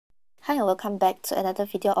Hi and welcome back to another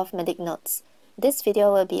video of Medic Notes. This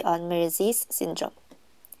video will be on Mirizzi's syndrome.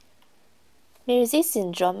 Mirizzi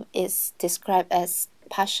syndrome is described as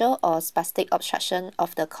partial or spastic obstruction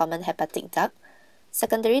of the common hepatic duct,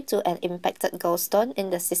 secondary to an impacted gallstone in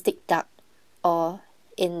the cystic duct or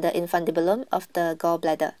in the infundibulum of the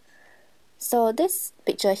gallbladder. So this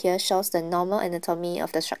picture here shows the normal anatomy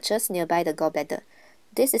of the structures nearby the gallbladder.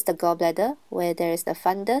 This is the gallbladder, where there is the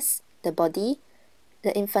fundus, the body,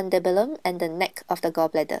 the infundibulum, and the neck of the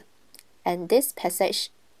gallbladder. And this passage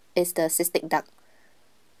is the cystic duct.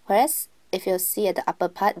 Whereas, if you see at the upper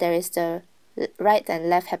part, there is the right and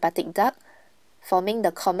left hepatic duct, forming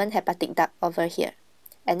the common hepatic duct over here.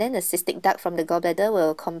 And then the cystic duct from the gallbladder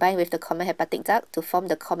will combine with the common hepatic duct to form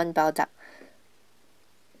the common bile duct.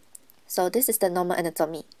 So this is the normal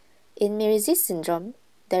anatomy. In Mirizzi syndrome,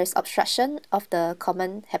 there is obstruction of the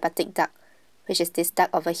common hepatic duct, which is this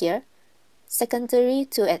duct over here, secondary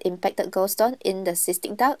to an impacted gallstone in the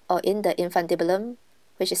cystic duct or in the infundibulum,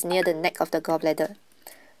 which is near the neck of the gallbladder.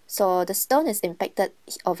 So the stone is impacted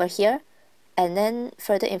over here, and then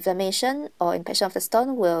further inflammation or impaction of the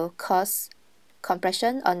stone will cause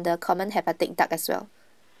compression on the common hepatic duct as well.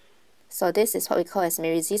 So this is what we call as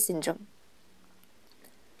Mirizzi syndrome.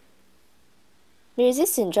 Mirizzi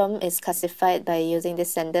syndrome is classified by using the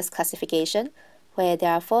Csendes classification, where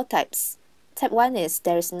there are 4 types. Type 1 is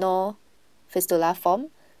there is no fistula form.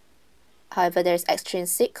 However, there is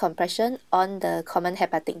extrinsic compression on the common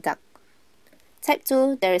hepatic duct. Type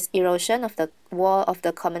 2, there is erosion of the wall of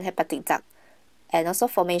the common hepatic duct, and also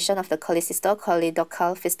formation of the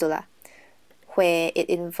cholecystocholedochal fistula, where it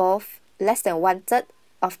involves less than 1/3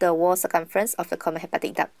 of the wall circumference of the common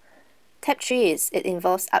hepatic duct. Type 3 is it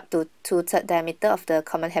involves up to 2/3 diameter of the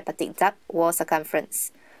common hepatic duct wall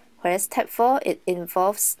circumference, whereas type 4, it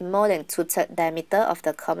involves more than 2/3 diameter of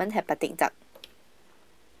the common hepatic duct.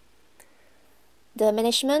 The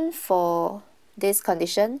management for this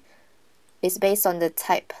condition is based on the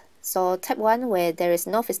type. So type 1, where there is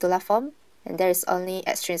no fistula form and there is only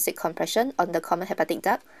extrinsic compression on the common hepatic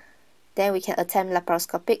duct, then we can attempt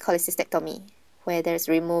laparoscopic cholecystectomy, where there is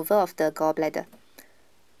removal of the gallbladder.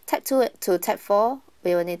 Type 2 to type 4,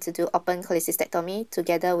 we will need to do open cholecystectomy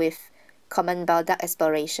together with common bile duct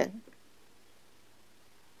exploration.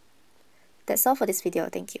 That's all for this video.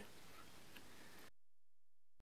 Thank you.